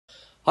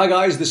Hi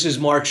guys, this is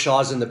Mark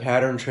Shawzin, the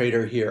Pattern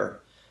Trader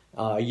here.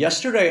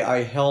 Yesterday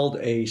I held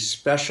a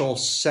special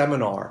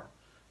seminar,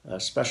 a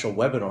special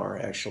webinar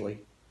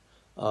actually,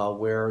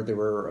 where there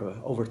were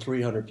over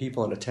 300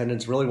 people in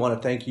attendance. Really want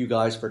to thank you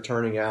guys for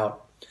turning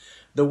out.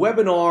 The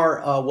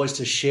webinar was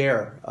to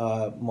share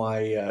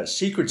my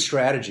secret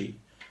strategy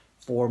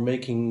for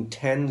making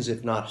tens,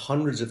 if not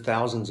hundreds of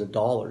thousands of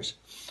dollars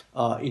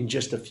in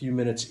just a few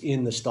minutes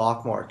in the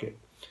stock market.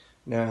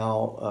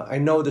 Now, I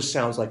know this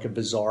sounds like a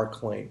bizarre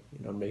claim,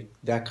 make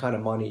that kind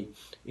of money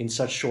in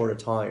such short a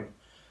time.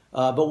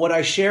 But what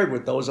I shared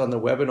with those on the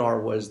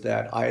webinar was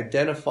that I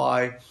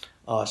identify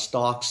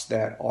stocks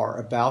that are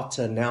about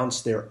to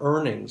announce their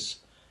earnings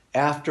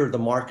after the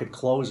market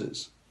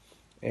closes.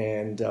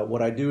 And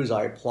what I do is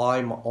I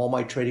apply all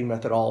my trading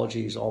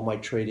methodologies, all my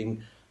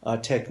trading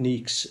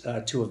techniques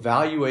to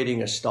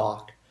evaluating a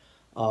stock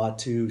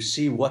to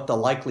see what the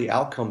likely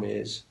outcome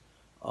is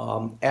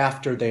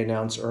after they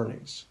announce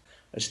earnings.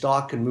 A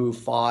stock can move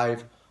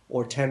 5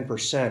 or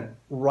 10%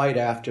 right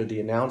after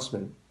the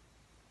announcement.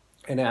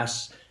 And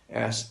as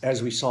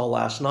we saw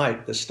last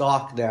night, the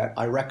stock that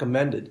I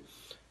recommended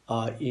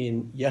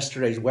in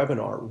yesterday's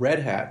webinar, Red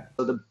Hat.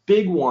 So the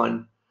big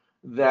one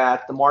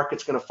that the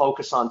market's going to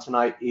focus on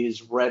tonight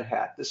is Red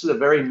Hat. This is a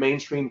very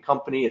mainstream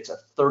company. It's a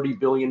 $30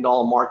 billion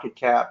market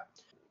cap.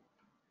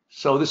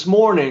 So this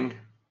morning,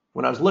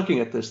 when I was looking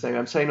at this thing,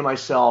 I'm saying to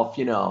myself,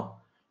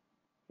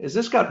 is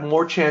this got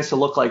more chance to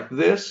look like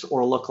this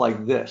or look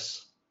like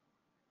this?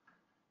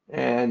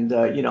 And,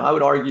 I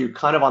would argue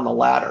kind of on the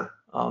latter,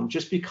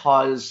 just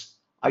because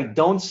I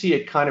don't see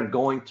it kind of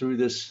going through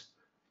this,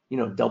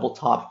 double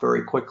top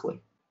very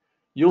quickly.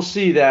 You'll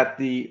see that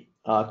the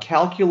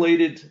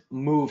calculated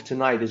move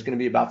tonight is going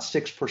to be about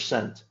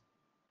 6%.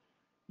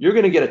 You're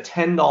going to get a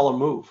 $10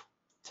 move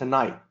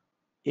tonight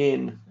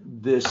in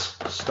this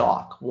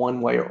stock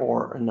one way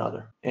or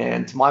another.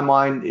 And to my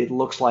mind, it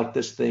looks like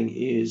this thing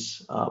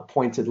is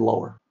pointed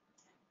lower.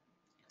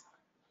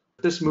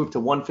 If this moved to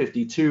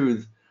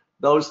 152,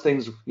 those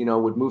things,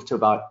 would move to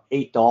about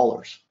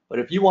 $8. But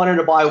if you wanted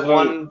to buy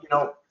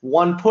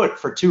one put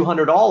for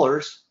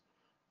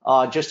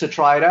 $200 just to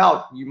try it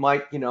out, you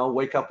might,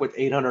 wake up with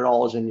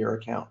 $800 in your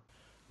account.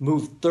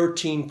 Moved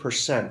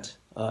 13%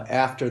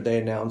 after they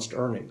announced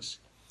earnings.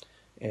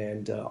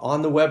 And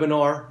on the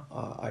webinar,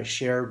 I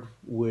shared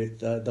with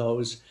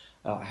those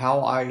how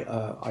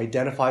I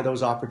identify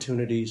those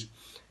opportunities.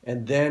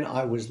 And then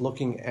I was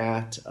looking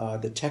at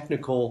the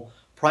technical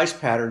price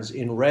patterns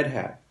in Red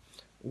Hat,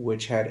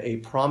 which had a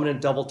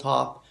prominent double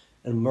top,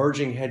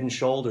 emerging head and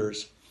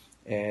shoulders.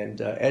 And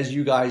as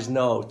you guys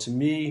know, to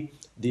me,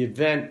 the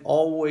event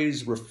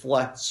always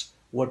reflects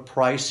what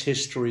price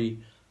history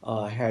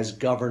has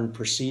governed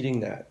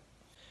preceding that.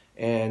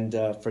 And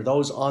for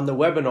those on the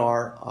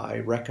webinar, I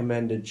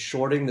recommended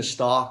shorting the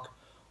stock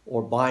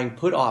or buying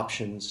put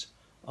options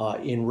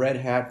in Red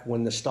Hat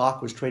when the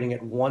stock was trading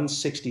at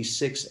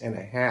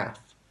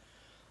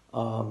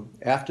 166.5.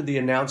 After the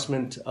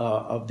announcement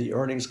of the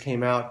earnings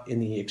came out in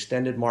the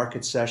extended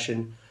market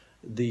session,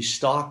 the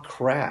stock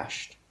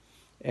crashed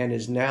and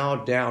is now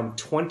down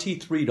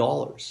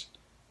 $23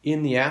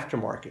 in the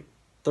aftermarket,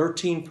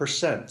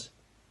 13%.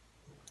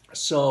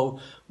 So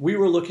we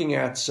were looking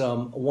at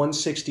some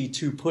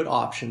 162 put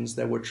options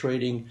that were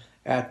trading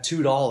at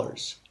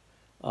 $2.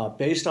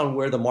 Based on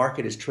where the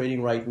market is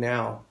trading right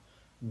now,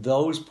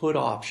 those put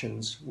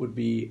options would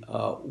be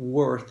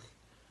worth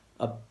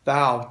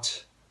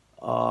about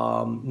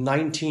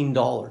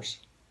 $19.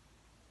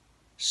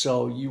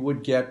 So you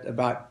would get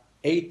about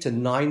 8 to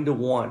 9 to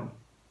 1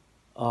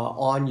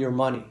 on your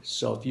money.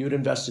 So if you had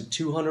invested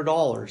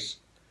 $200,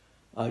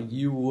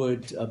 you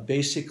would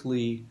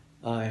basically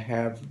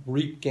have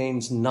reaped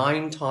gains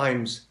 9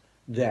 times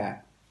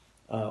that,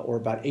 or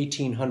about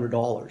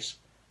 $1,800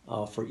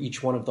 for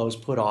each one of those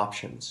put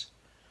options.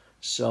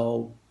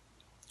 So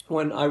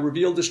when I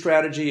revealed the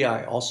strategy,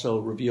 I also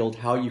revealed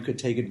how you could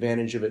take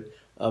advantage of it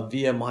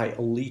via my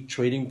elite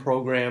trading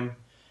program.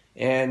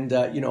 And,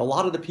 a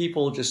lot of the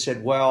people just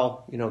said,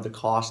 well, the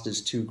cost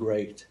is too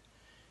great.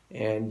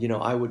 And,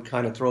 I would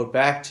kind of throw it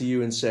back to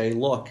you and say,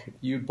 look,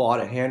 you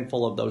bought a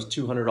handful of those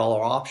 $200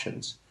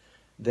 options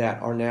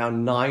that are now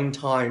 9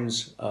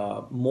 times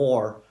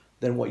more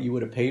than what you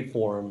would have paid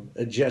for them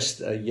just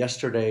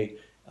yesterday,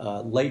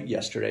 late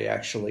yesterday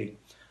actually.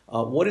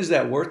 What is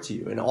that worth to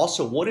you? And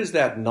also, what is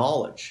that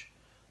knowledge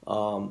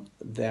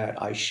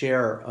that I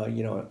share,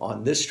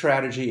 on this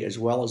strategy as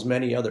well as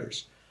many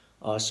others?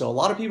 So a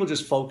lot of people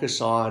just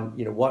focus on,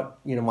 what,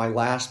 my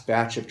last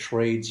batch of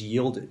trades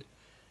yielded.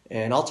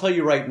 And I'll tell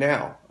you right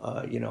now,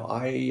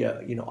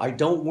 I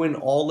don't win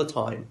all the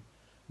time,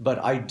 but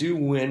I do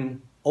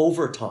win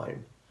over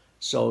time.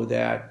 So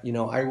that,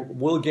 I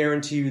will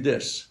guarantee you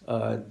this,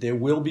 there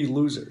will be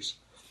losers.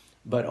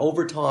 But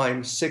over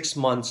time, 6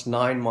 months,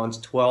 9 months,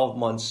 12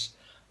 months,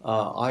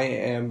 I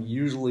am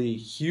usually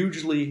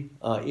hugely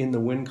in the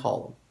win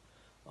column.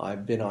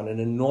 I've been on an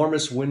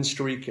enormous win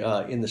streak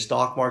in the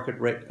stock market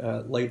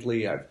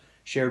lately. I've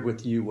shared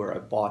with you where I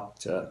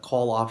bought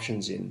call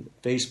options in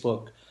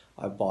Facebook.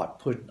 I bought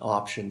put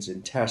options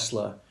in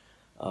Tesla.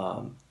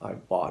 I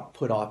bought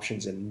put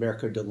options in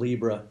Merco de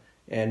Libra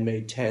and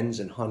made tens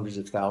and hundreds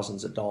of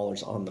thousands of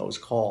dollars on those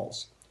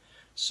calls.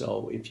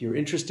 So if you're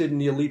interested in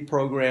the Elite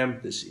program,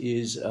 this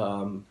is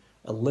a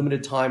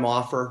limited time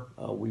offer.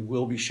 We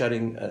will be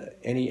shutting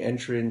any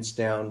entrants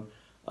down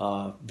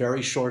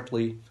very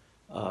shortly.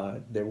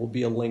 There will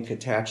be a link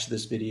attached to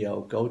this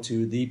video. Go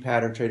to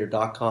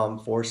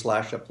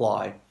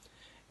thepatterntrader.com/apply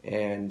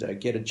and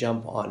get a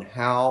jump on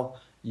how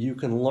you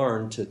can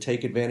learn to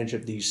take advantage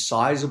of these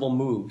sizable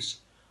moves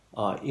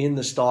in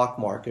the stock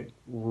market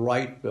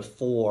right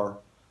before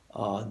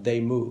they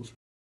move.